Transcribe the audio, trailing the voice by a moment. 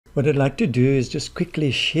What I'd like to do is just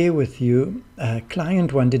quickly share with you. A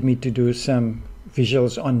client wanted me to do some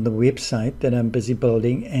visuals on the website that I'm busy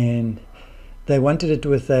building, and they wanted it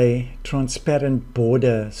with a transparent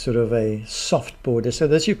border, sort of a soft border. So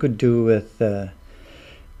this you could do with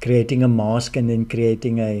creating a mask and then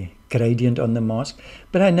creating a gradient on the mask.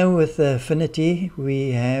 But I know with Affinity,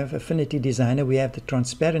 we have Affinity Designer, we have the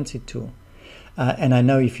transparency tool. And I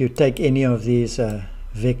know if you take any of these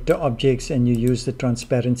vector objects and you use the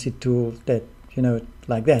transparency tool, that, you know,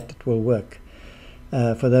 like that, it will work.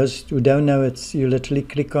 For those who don't know, it's you literally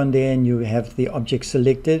click on there and you have the object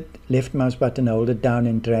selected, left mouse button, hold it down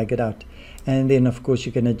and drag it out. And then of course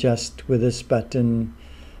you can adjust with this button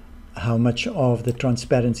how much of the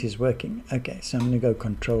transparency is working. Okay, so I'm going to go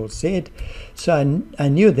Control Z. So I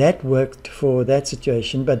knew that worked for that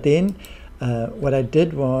situation, but then what I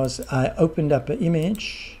did was I opened up an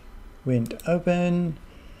image, went open,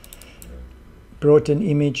 brought an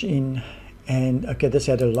image in, and okay, this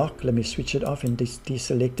had a lock. Let me switch it off and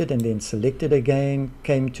deselect it, and then select it again,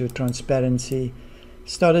 came to transparency,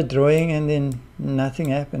 started drawing, and then nothing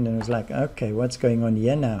happened. And I was like, okay, what's going on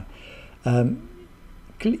here now?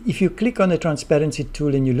 If you click on the transparency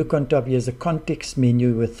tool and you look on top, here's a context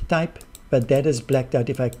menu with type, but that is blacked out.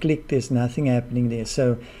 If I click, there's nothing happening there.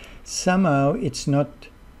 So somehow it's not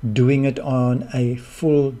doing it on a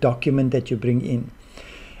full document that you bring in.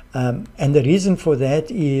 And the reason for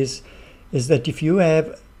that is that if you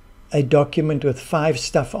have a document with 5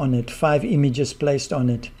 stuff on it, 5 images placed on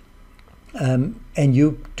it, and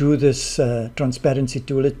you do this transparency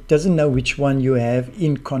tool, it doesn't know which one you have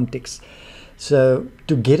in context. So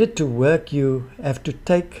to get it to work, you have to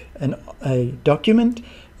take a document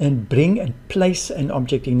and bring and place an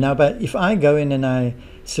object in. Now, but if I go in and I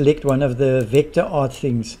select one of the vector art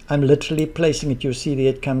things, I'm literally placing it. You'll see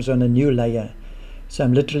there it comes on a new layer. So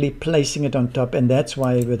I'm literally placing it on top, and that's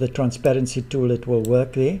why with the transparency tool it will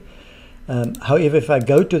work there. However, if I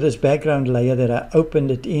go to this background layer that I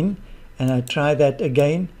opened it in and I try that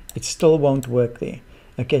again, it still won't work there.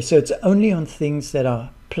 Okay, so it's only on things that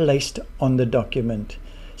are placed on the document.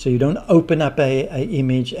 So you don't open up a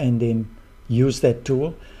image and then use that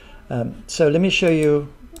tool. So let me show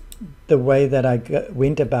you the way that I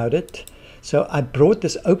went about it. So I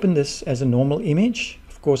opened this as a normal image.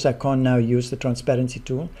 Of course, I can't now use the transparency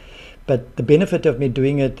tool, but the benefit of me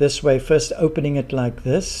doing it this way, first opening it like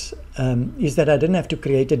this, is that I didn't have to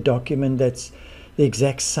create a document that's the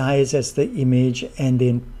exact size as the image and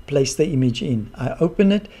then place the image in. I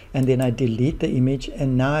open it and then I delete the image,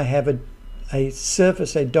 and now I have a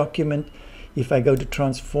surface, a document. If I go to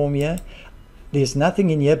transform here, there's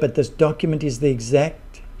nothing in here, but this document is the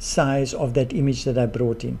exact size of that image that I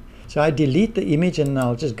brought in. So I delete the image and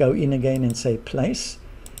I'll just go in again and say place,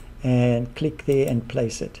 and click there and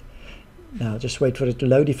place it. Now just wait for it to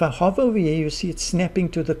load. If I hover over here, you see it's snapping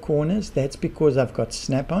to the corners. That's because I've got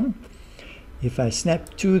snap on. If I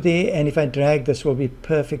snap to there and if I drag, this will be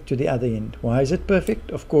perfect to the other end. Why is it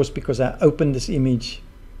perfect? Of course, because I opened this image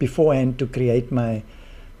beforehand to create my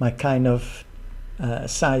kind of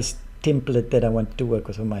size template that I want to work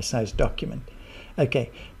with, or my size document.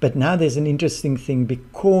 Okay, but now there's an interesting thing,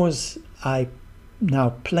 because I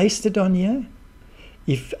now placed it on here.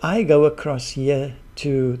 If I go across here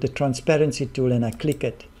to the transparency tool and I click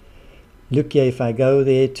it, look here, if I go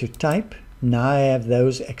there to type, now I have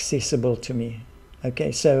those accessible to me.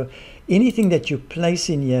 Okay, so anything that you place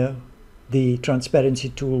in here, the transparency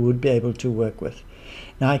tool would be able to work with.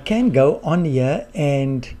 Now I can go on here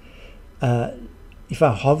and if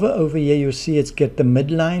I hover over here, you'll see it's got the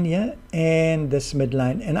midline here and this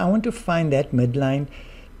midline, and I want to find that midline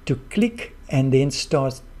to click and then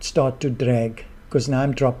start to drag, because now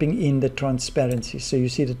I'm dropping in the transparency. So you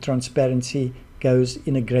see the transparency goes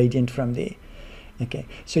in a gradient from there. Okay,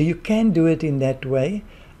 so you can do it in that way,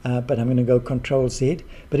 but I'm going to go Control Z.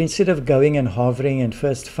 But instead of going and hovering and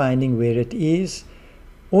first finding where it is,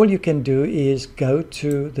 all you can do is go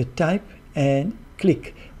to the type and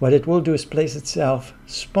click. What it will do is place itself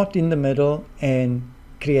spot in the middle and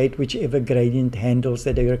create whichever gradient handles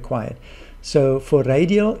that are required. So for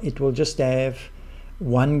radial, it will just have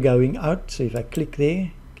one going out. So if I click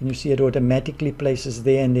there, can you see it automatically places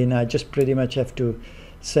there, and then I just pretty much have to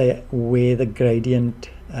say where the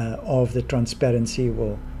gradient of the transparency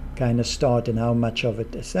will kind of start and how much of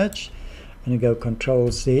it as such. I'm going to go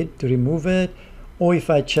Control Z to remove it, or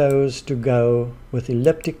if I chose to go with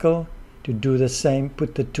elliptical to do the same,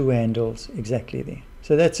 put the 2 handles exactly there.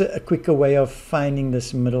 So that's a quicker way of finding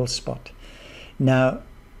this middle spot. Now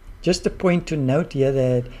just a point to note here,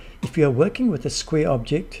 that if you are working with a square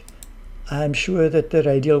object, I'm sure that the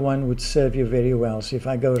radial one would serve you very well. So if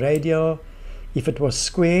I go radial, if it was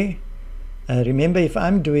square, remember if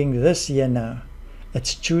I'm doing this here now,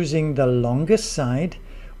 it's choosing the longest side,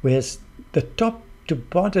 whereas the top to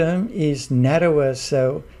bottom is narrower,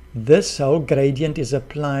 so this whole gradient is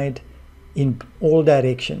applied in all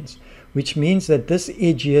directions, which means that this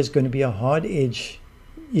edge here is going to be a hard edge.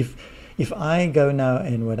 If I go now,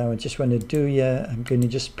 and what I just want to do here, I'm going to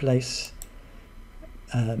just place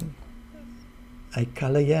a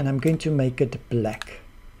color here, and I'm going to make it black.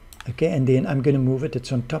 Okay, and then I'm going to move it,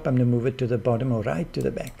 it's on top, I'm going to move it to the bottom or right to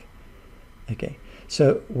the back. Okay,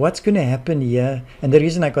 so what's going to happen here, and the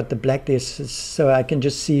reason I got the black there is so I can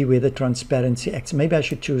just see where the transparency acts. Maybe I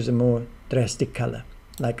should choose a more drastic color,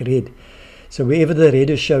 like red. So wherever the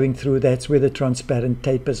red is showing through, that's where the transparent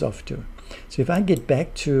tapers off to. So if I get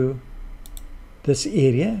back to this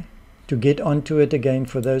area, to get onto it again,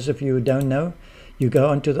 for those of you who don't know, you go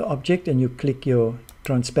onto the object and you click your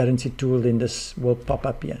transparency tool, then this will pop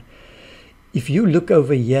up here. If you look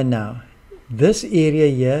over here now, this area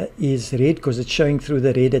here is red because it's showing through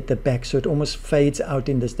the red at the back, so it almost fades out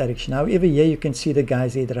in this direction. However, here you can see the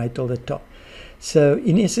guy's head right till the top. So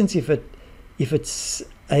in essence, if it's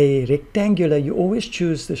a rectangular, you always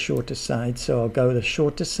choose the shorter side. So I'll go the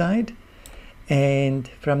shorter side, and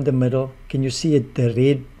from the middle, can you see it? The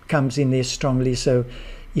red comes in there strongly. So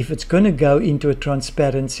if it's going to go into a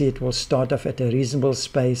transparency, it will start off at a reasonable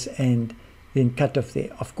space and then cut off there.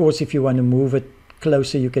 Of course, if you want to move it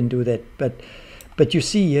closer, you can do that. But you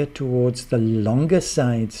see here towards the longer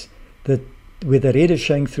sides, that where the red is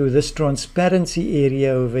showing through, this transparency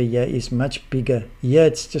area over here is much bigger. Here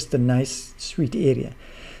it's just a nice sweet area.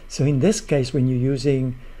 So in this case, when you're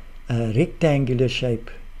using a rectangular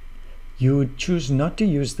shape, you choose not to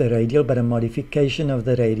use the radial, but a modification of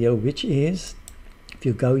the radial, which is, if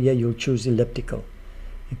you go here, you'll choose elliptical.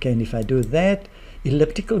 Okay, and if I do that,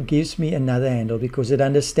 elliptical gives me another handle because it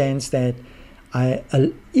understands that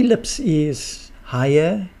an ellipse is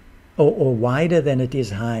higher or wider than it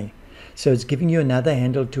is high. So it's giving you another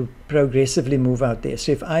handle to progressively move out there.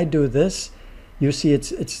 So if I do this, you see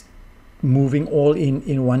it's moving all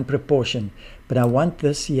in one proportion. But I want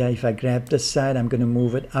this here. If I grab this side, I'm going to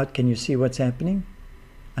move it out. Can you see what's happening?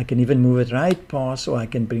 I can even move it right past, or I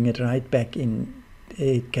can bring it right back in.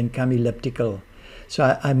 It can come elliptical.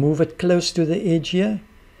 So I move it close to the edge here,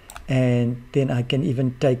 and then I can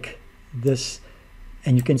even take this,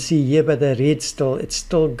 and you can see here by the red it's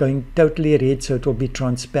still going totally red, so it will be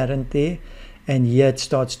transparent there, and here it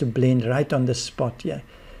starts to blend right on the spot here.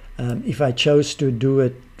 If I chose to do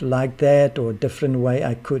it like that or a different way,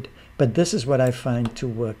 I could, but this is what I find to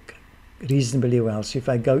work reasonably well. So if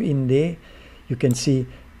I go in there, you can see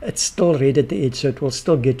it's still red at the edge, so it will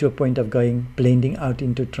still get to a point of blending out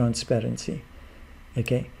into transparency.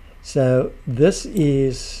 Okay, so this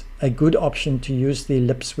is a good option to use the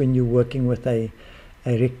ellipse when you're working with a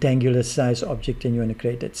rectangular size object and you want to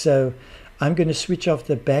create it. So I'm going to switch off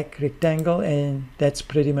the back rectangle, and that's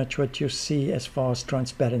pretty much what you see as far as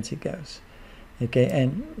transparency goes. Okay,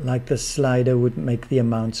 and like the slider would make the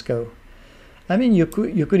amounts go. I mean, you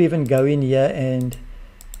could even go in here and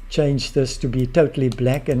change this to be totally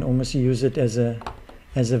black and almost use it as a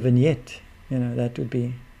vignette. You know, that would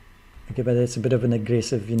be okay, but that's a bit of an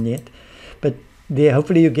aggressive vignette. But there,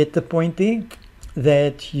 hopefully you get the point there,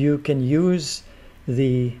 that you can use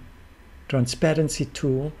the transparency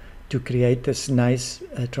tool to create this nice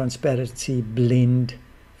transparency blend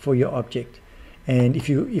for your object. And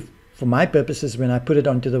if for my purposes, when I put it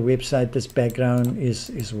onto the website, this background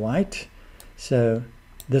is white. So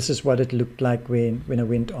this is what it looked like when I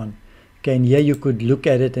went on. Okay, and here you could look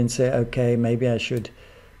at it and say, okay, maybe I should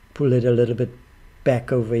pull it a little bit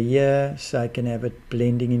back over here so I can have it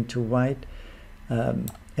blending into white. And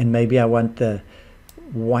maybe I want the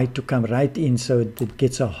white to come right in so it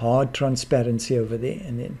gets a hard transparency over there.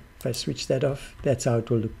 And then if I switch that off, that's how it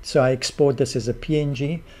will look. So I export this as a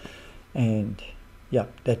PNG, and yeah,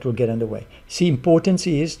 that will get underway. See, importance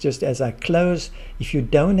is, just as I close, if you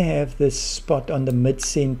don't have this spot on the mid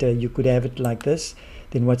center, you could have it like this.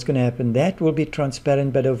 Then what's going to happen? That will be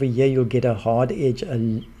transparent, but over here you'll get a hard edge,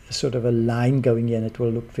 a sort of a line going here, and it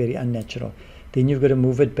will look very unnatural. Then you've got to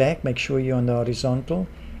move it back, make sure you're on the horizontal,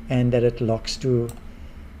 and that it locks to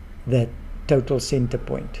that total center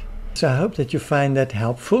point. So I hope that you find that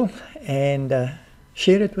helpful, and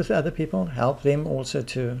share it with other people, help them also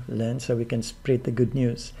to learn so we can spread the good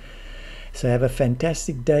news. So have a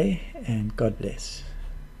fantastic day, and God bless.